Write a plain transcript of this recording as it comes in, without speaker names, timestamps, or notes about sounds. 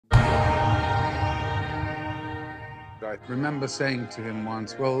I remember saying to him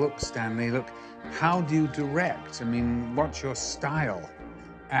once, well, look, Stanley, look, how do you direct? I mean, what's your style?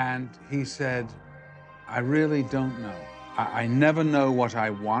 And he said, I really don't know. I never know what I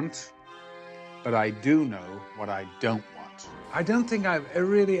want, but I do know what I don't want. I don't think I've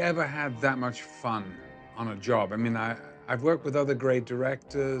really ever had that much fun on a job. I mean, I've worked with other great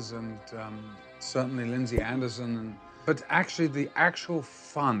directors and certainly Lindsay Anderson, but actually the actual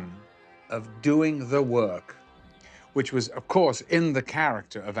fun of doing the work, which was, of course, in the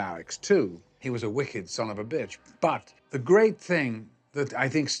character of Alex, too. He was a wicked son of a bitch. But the great thing that I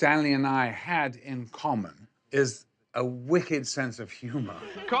think Stanley and I had in common is a wicked sense of humor.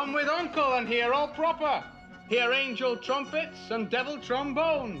 Come with Uncle and hear all proper. Hear angel trumpets and devil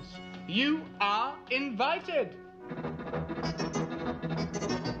trombones. You are invited.